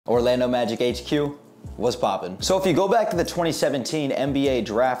Orlando Magic HQ was popping. So if you go back to the 2017 NBA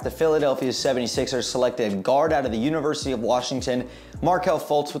draft, the Philadelphia 76ers selected guard out of the University of Washington, Markelle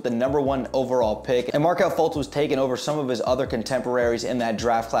Fultz, with the #1 overall pick. And Markelle Fultz was taken over some of his other contemporaries in that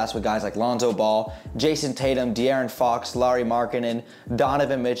draft class with guys like Lonzo Ball, Jason Tatum, De'Aaron Fox, Lauri Markkanen,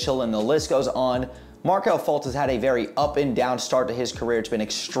 Donovan Mitchell, and the list goes on. Markelle Fultz has had a very up and down start to his career. It's been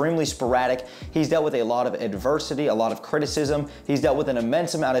extremely sporadic. He's dealt with a lot of adversity, a lot of criticism. He's dealt with an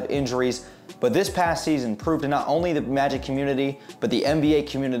immense amount of injuries. But this past season proved to not only the Magic community, but the NBA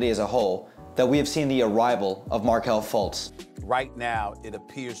community as a whole, that we have seen the arrival of Markelle Fultz. Right now, it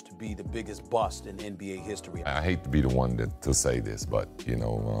appears to be the biggest bust in NBA history. I hate to be the one to say this, but, you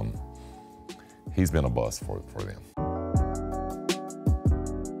know, he's been a bust for them.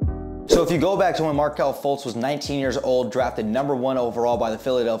 So if you go back to when Markelle Fultz was 19 years old, drafted #1 overall by the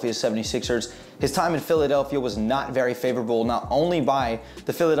Philadelphia 76ers, his time in Philadelphia was not very favorable, not only by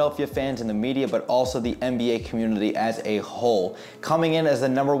the Philadelphia fans and the media, but also the NBA community as a whole. Coming in as the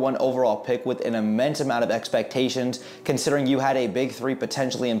 #1 overall pick with an immense amount of expectations, considering you had a big three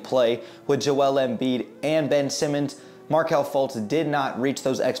potentially in play with Joel Embiid and Ben Simmons, Markelle Fultz did not reach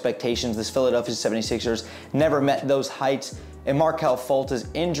those expectations. This Philadelphia 76ers never met those heights. And Markelle Fultz's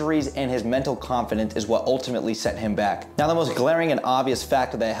injuries and his mental confidence is what ultimately set him back. Now, the most glaring and obvious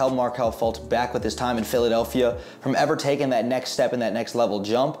factor that held Markelle Fultz back with his time in Philadelphia from ever taking that next step and that next level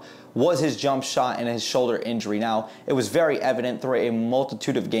jump was his jump shot and his shoulder injury. Now, it was very evident through a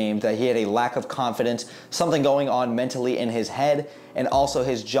multitude of games that he had a lack of confidence, something going on mentally in his head, and also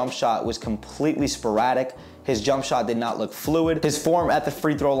his jump shot was completely sporadic. His jump shot did not look fluid. His form at the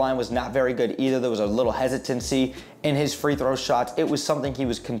free throw line was not very good either. There was a little hesitancy in his free throw shots. It was something he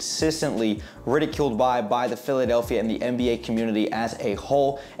was consistently ridiculed by the Philadelphia and the NBA community as a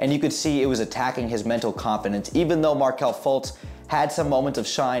whole. And you could see it was attacking his mental confidence. Even though Markelle Fultz had some moments of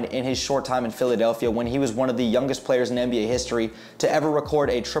shine in his short time in Philadelphia when he was one of the youngest players in NBA history to ever record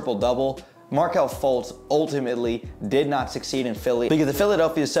a triple-double, Markelle Fultz ultimately did not succeed in Philly because the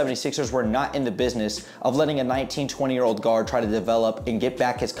Philadelphia 76ers were not in the business of letting a 19, 20-year-old guard try to develop and get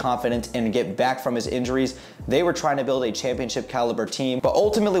back his confidence and get back from his injuries. They were trying to build a championship caliber team. But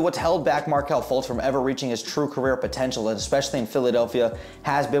ultimately, what's held back Markelle Fultz from ever reaching his true career potential, and especially in Philadelphia,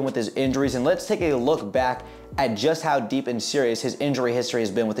 has been with his injuries. And let's take a look back at just how deep and serious his injury history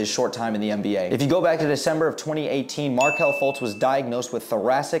has been with his short time in the NBA. If you go back to December of 2018, Markelle Fultz was diagnosed with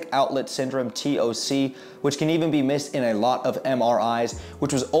thoracic outlet syndrome, TOC, which can even be missed in a lot of MRIs,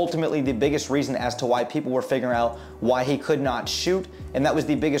 which was ultimately the biggest reason as to why people were figuring out why he could not shoot, and that was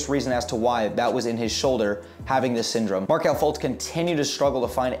the biggest reason as to why that was in his shoulder, having this syndrome. Markelle Fultz continued to struggle to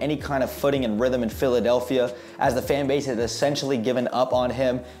find any kind of footing and rhythm in Philadelphia as the fan base had essentially given up on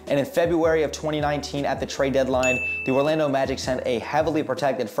him. And in February of 2019 at the trade deadline, the Orlando Magic sent a heavily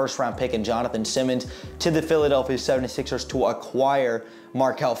protected first-round pick in Jonathan Simmons to the Philadelphia 76ers to acquire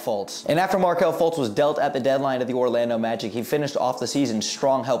Markelle Fultz. And after Markelle Fultz was dealt at the deadline of the Orlando Magic, he finished off the season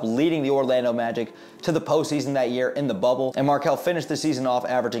strong, helped leading the Orlando Magic to the postseason that year in the bubble. And Markelle finished the season off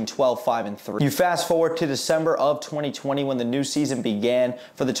averaging 12, 5, and 3. You fast forward to December of 2020 when the new season began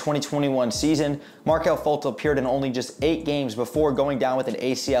for the 2021 season. Markelle Fultz appeared in only just 8 games before going down with an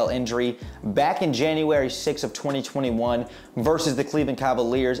ACL injury back in January 6 of 2021 versus the Cleveland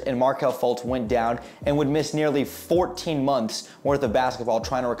Cavaliers, and Markelle Fultz went down and would miss nearly 14 months worth of basketball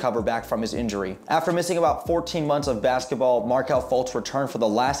trying to recover back from his injury. After missing about 14 months of basketball, Markelle Fultz returned for the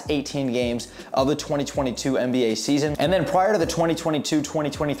last 18 games of the 2022 NBA season. And then prior to the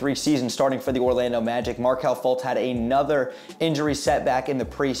 2022-2023 season starting for the Orlando Magic, Markelle Fultz had another injury setback in the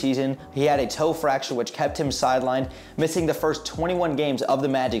preseason. He had a toe fracture which kept him sidelined, missing the first 21 games of the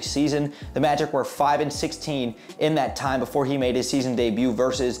Magic season. The Magic were 5-16 in that time before he made his season debut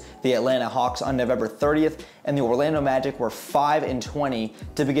versus the Atlanta Hawks on November 30th. And the Orlando Magic were 5-20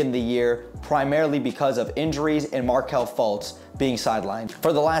 to begin the year, primarily because of injuries and Markelle Fultz being sidelined.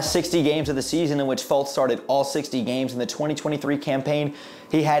 For the last 60 games of the season, in which Fultz started all 60 games in the 2023 campaign,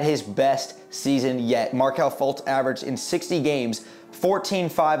 he had his best season yet. Markelle Fultz averaged in 60 games 14,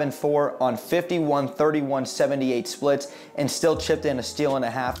 5, and 4 on 51, 31, 78 splits, and still chipped in a steal and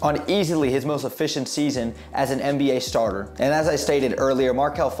a half on easily his most efficient season as an NBA starter. And as I stated earlier,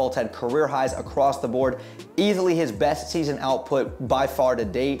 Markelle Fultz had career highs across the board, easily his best season output by far to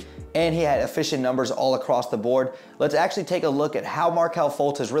date, and he had efficient numbers all across the board. Let's actually take a look at how Markelle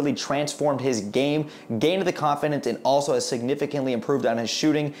Fultz has really transformed his game, gained the confidence, and also has significantly improved on his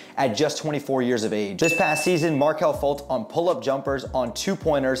shooting at just 24 years of age. This past season, Markelle Fultz on pull-up jumpers, on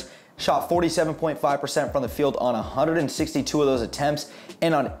 2-pointers, shot 47.5% from the field on 162 of those attempts,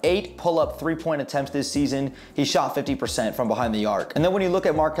 and on 8 pull-up three-point attempts this season, he shot 50% from behind the arc. And then when you look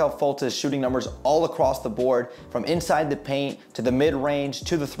at Markelle Fultz's shooting numbers all across the board, from inside the paint to the mid-range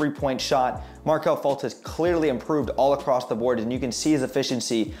to the three-point shot, Markelle Fultz has clearly improved all across the board, and you can see his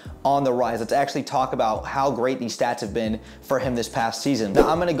efficiency on the rise. Let's actually talk about how great these stats have been for him this past season. Now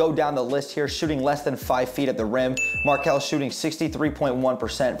I'm gonna go down the list here. Shooting less than 5 feet at the rim, Markelle shooting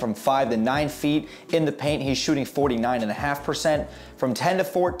 63.1% from 5 to 9 feet. In the paint, he's shooting 49.5%. From 10 to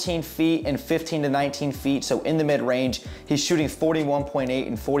 14 feet and 15 to 19 feet, so in the mid-range, he's shooting 41.8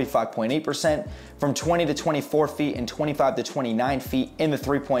 and 45.8%. From 20 to 24 feet and 25 to 29 feet in the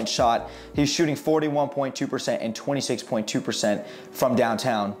three-point shot, he's shooting 41.2% and 26.2% from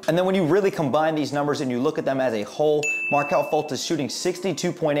downtown. And then when you really combine these numbers and you look at them as a whole, Markelle Fultz is shooting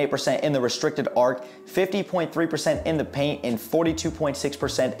 62.8% in the restricted arc, 50.3% in the paint, and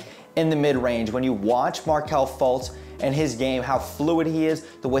 42.6% in the mid-range. When you watch Markelle Fultz and his game, how fluid he is,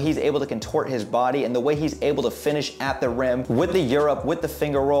 the way he's able to contort his body, and the way he's able to finish at the rim with the Europe, with the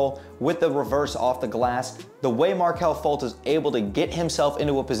finger roll, with the reverse off the glass, the way Markelle Fultz is able to get himself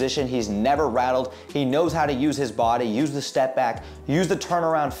into a position he's never rattled. He knows how to use his body, use the step back, use the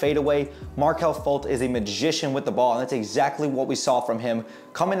turnaround fadeaway. Markelle Fultz is a magician with the ball, and that's exactly what we saw from him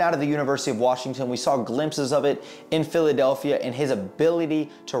coming out of the University of Washington. We saw glimpses of it in Philadelphia, and his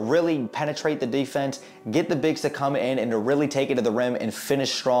ability to really penetrate the defense, get the bigs to come in, and to really take it to the rim and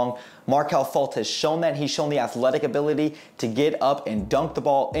finish strong. Markelle Fultz has shown that. He's shown the athletic ability to get up and dunk the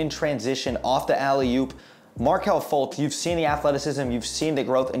ball in transition off the alley-oop. Markelle Fultz, you've seen the athleticism, you've seen the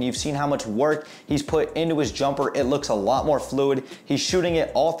growth, and you've seen how much work he's put into his jumper. It looks a lot more fluid. He's shooting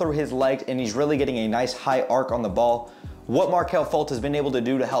it all through his legs, and he's really getting a nice high arc on the ball. What Markelle Fultz has been able to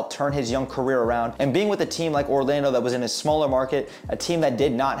do to help turn his young career around, and being with a team like Orlando that was in a smaller market, a team that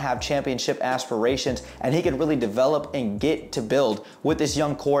did not have championship aspirations, and he could really develop and get to build with this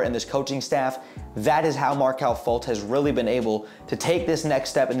young core and this coaching staff, that is how Markelle Fultz has really been able to take this next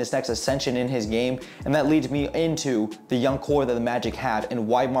step and this next ascension in his game, and that leads me into the young core that the Magic have and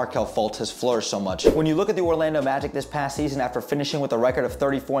why Markelle Fultz has flourished so much. When you look at the Orlando Magic this past season, after finishing with a record of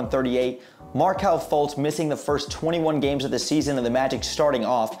 34 and 38, Markelle Fultz missing the first 21 games of the season and the Magic starting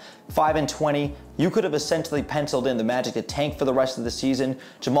off 5 and 20, you could have essentially penciled in the Magic to tank for the rest of the season,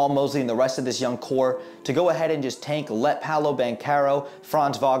 Jamal Mosley and the rest of this young core to go ahead and just tank, let Paolo Banchero,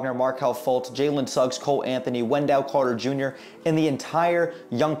 Franz Wagner, Markelle Fultz, Jalen Suggs, Cole Anthony, Wendell Carter Jr., and the entire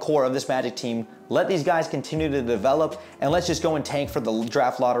young core of this Magic team. Let these guys continue to develop, and let's just go and tank for the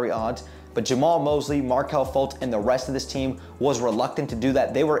draft lottery odds. But Jamal Mosley, Markelle Fultz, and the rest of this team was reluctant to do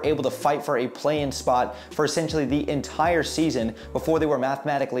that. They were able to fight for a play-in spot for essentially the entire season before they were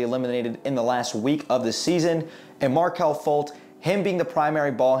mathematically eliminated in the last week of the season. And Markelle Fultz, him being the primary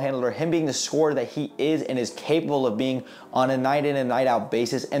ball handler, him being the scorer that he is and is capable of being on a night in and night out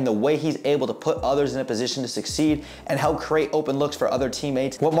basis, and the way he's able to put others in a position to succeed and help create open looks for other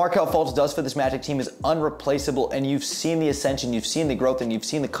teammates. What Markelle Fultz does for this Magic team is unreplaceable, and you've seen the ascension, you've seen the growth, and you've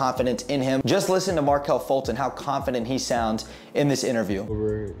seen the confidence in him. Just listen to Markelle Fultz and how confident he sounds in this interview.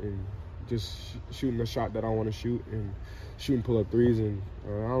 Over and just shooting the shot that I want to shoot and shooting pull-up threes, and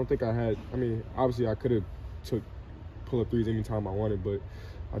I don't think I had, I mean, obviously I could have took pull-up threes anytime I wanted, but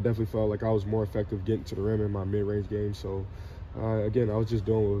I definitely felt like I was more effective getting to the rim in my mid-range game. So again, I was just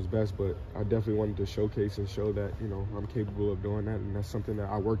doing what was best, but I definitely wanted to showcase and show that, you know, I'm capable of doing that, and that's something that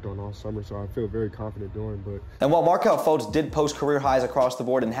I worked on all summer, so I feel very confident doing. But and while Markelle Fultz did post career highs across the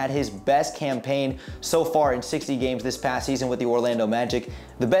board and had his best campaign so far in 60 games this past season with the Orlando Magic,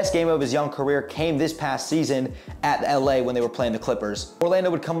 the best game of his young career came this past season at LA when they were playing the Clippers. Orlando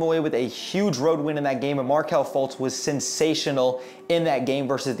would come away with a huge road win in that game, and Markelle Fultz was sensational in that game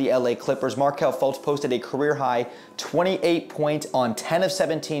versus the LA Clippers. Markelle Fultz posted a career high 28 points on 10 of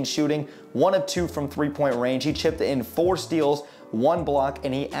 17 shooting, 1 of 2 from three-point range. He chipped in 4 steals, 1 block,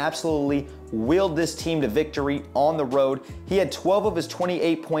 and he absolutely willed this team to victory on the road. He had 12 of his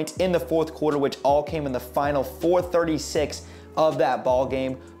 28 points in the fourth quarter, which all came in the final 4:36 of that ball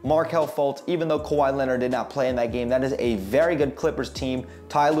game. Markelle Fultz, even though Kawhi Leonard did not play in that game, that is a very good Clippers team.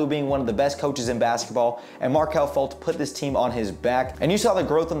 Ty Lue being one of the best coaches in basketball, and Markelle Fultz put this team on his back. And you saw the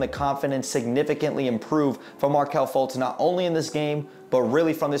growth and the confidence significantly improve for Markelle Fultz, not only in this game, but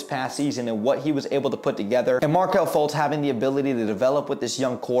really from this past season and what he was able to put together. And Markelle Fultz having the ability to develop with this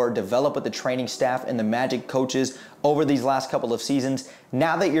young core, develop with the training staff and the Magic coaches over these last couple of seasons.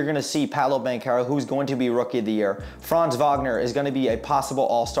 Now that you're going to see Paolo Banchero, who's going to be Rookie of the Year, Franz Wagner is going to be a possible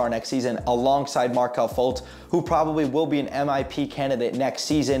All-Star All-Star next season alongside Markelle Fultz, who probably will be an MIP candidate next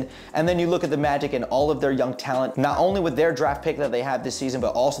season. And then you look at the Magic and all of their young talent, not only with their draft pick that they have this season,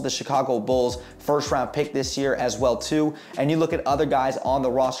 but also the Chicago Bulls first-round pick this year as well too. And you look at other guys on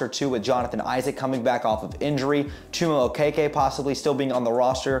the roster too, with Jonathan Isaac coming back off of injury, Chuma Okeke possibly still being on the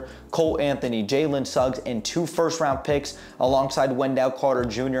roster, Cole Anthony, Jalen Suggs, and 2 first-round picks alongside Wendell Carter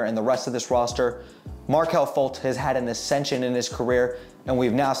Jr. and the rest of this roster. Markelle Fultz has had an ascension in his career, and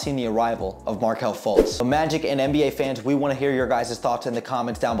we've now seen the arrival of Markelle Fultz. So Magic and NBA fans, we want to hear your guys' thoughts in the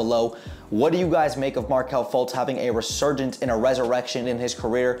comments down below. What do you guys make of Markelle Fultz having a resurgence and a resurrection in his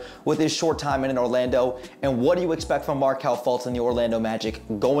career with his short time in Orlando? And what do you expect from Markelle Fultz and the Orlando Magic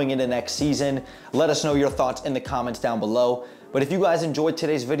going into next season? Let us know your thoughts in the comments down below. But if you guys enjoyed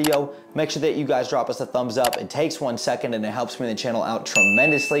today's video, make sure that you guys drop us a thumbs up. It takes 1 second and it helps me and the channel out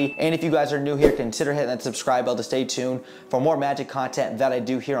tremendously. And if you guys are new here, consider hitting that subscribe bell to stay tuned for more Magic content that I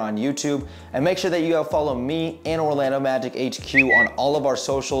do here on YouTube. And make sure that you follow me and OrlandoMagicHQ on all of our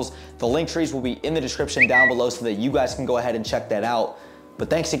socials. The link trees will be in the description down below so that you guys can go ahead and check that out. But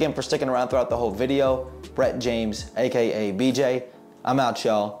thanks again for sticking around throughout the whole video. Brett James, aka BJ. I'm out,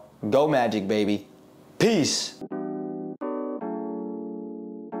 y'all. Go Magic, baby. Peace.